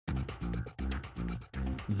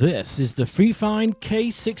This is the FiFine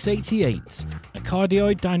K688, a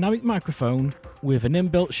cardioid dynamic microphone with an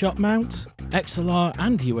inbuilt shot mount, XLR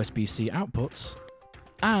and USB-C outputs,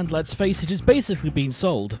 and let's face it, it's basically been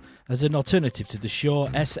sold as an alternative to the Shure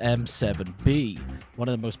SM7B, one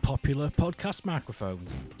of the most popular podcast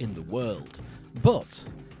microphones in the world. But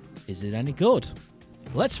is it any good?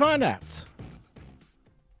 Let's find out.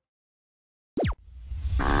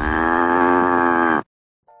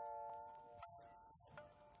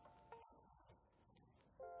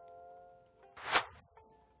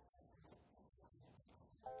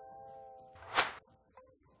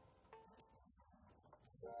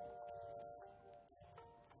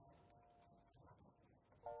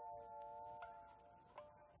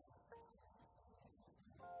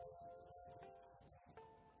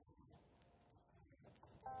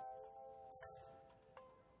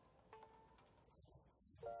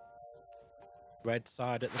 Red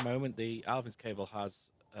side at the moment, the Alvin's cable has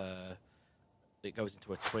it goes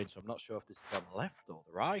into a twin, so I'm not sure if this is on the left or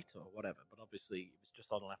the right or whatever, but obviously if it's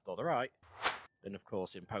just on the left or the right, then of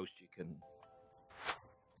course in post you can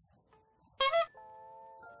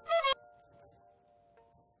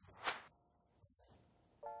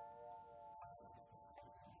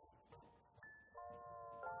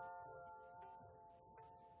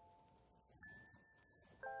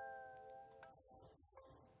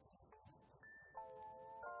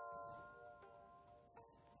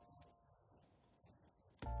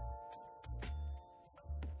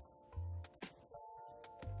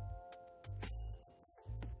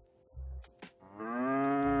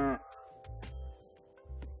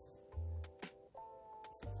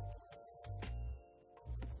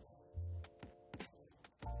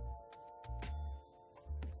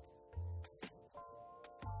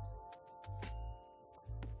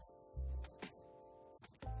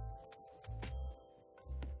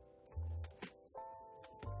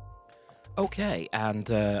Okay, and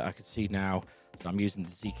I can see now, so I'm using the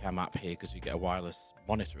Zcam app here because we get a wireless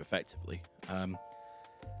monitor effectively.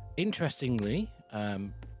 Interestingly,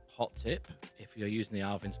 hot tip, if you're using the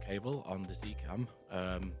Alvin's cable on the Zcam,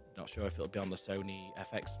 not sure if it'll be on the Sony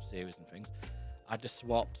FX series and things, I just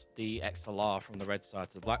swapped the XLR from the red side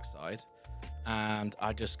to the black side, and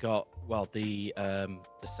I just got, well, the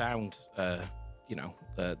sound,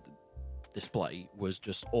 the display was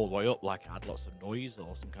just all the way up, like it had lots of noise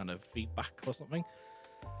or some kind of feedback or something.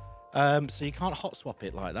 So you can't hot swap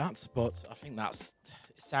it like that, but I think that's,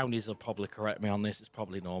 soundies will probably correct me on this, it's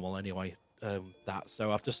probably normal anyway,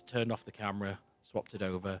 so I've just turned off the camera, swapped it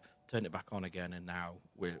over, turned it back on again, and now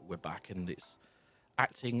we're back, and it's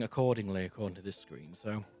acting accordingly according to this screen.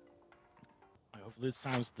 So hopefully it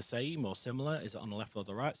sounds the same or similar. Is it on the left or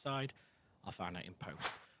the right side? I'll find out in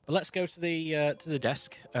post. But let's go to the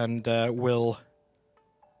desk, and we'll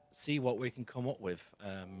see what we can come up with,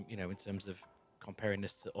 in terms of comparing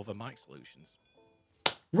this to other mic solutions.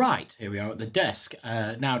 Right, here we are at the desk.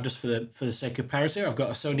 Now, just for the sake of parity, I've got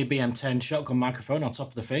a Sony BM10 shotgun microphone on top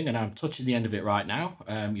of the thing, and I'm touching the end of it right now.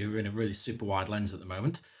 You're in a really super wide lens at the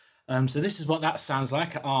moment. So this is what that sounds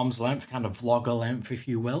like at arm's length, kind of vlogger length, if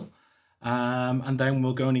you will. And then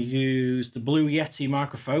we're going to use the Blue Yeti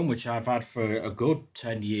microphone, which I've had for a good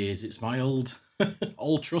 10 years. It's my old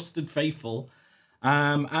trusted faithful.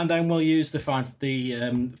 And then we'll use the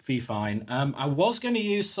FiFine. I was going to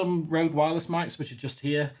use some Rode wireless mics, which are just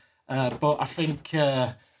here. But I think,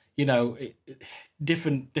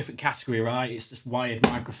 different category, right? It's just wired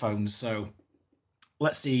microphones. So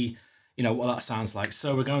let's see, what that sounds like.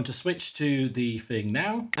 So we're going to switch to the thing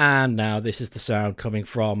now. And now this is the sound coming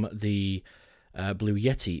from the Blue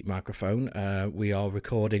Yeti microphone. We are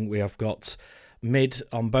recording. We have got mid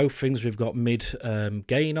on both things. We've got mid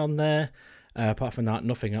gain on there. Apart from that,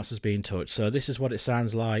 nothing else has been touched. So this is what it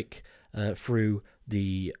sounds like through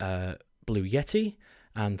the Blue Yeti.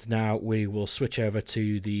 And now we will switch over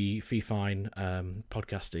to the FiFine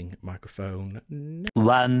podcasting microphone.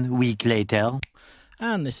 1 week later.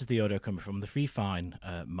 And this is the audio coming from the FiFine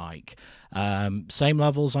mic. Same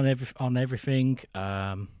levels on everything.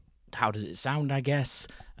 How does it sound, I guess?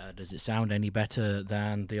 Does it sound any better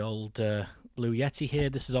than the old Blue Yeti here?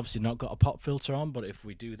 This has obviously not got a pop filter on, but if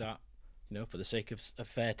we do that, for the sake of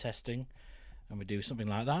fair testing, and we do something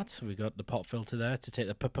like that, we got the pop filter there to take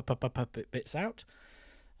the bits out.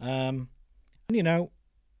 And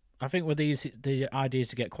I think with these, the idea is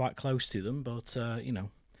to get quite close to them, but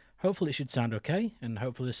hopefully it should sound okay, and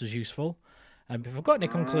hopefully this is useful. If I've got any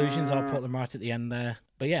conclusions, I'll put them right at the end there.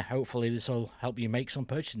 But yeah, hopefully this will help you make some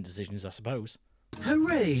purchasing decisions, I suppose.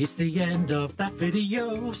 Hooray, it's the end of that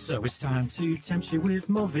video, so it's time to tempt you with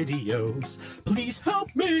more videos. Please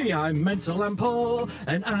help me, I'm mental and poor,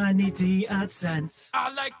 and I need the AdSense.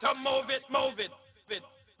 I like to move it, move it.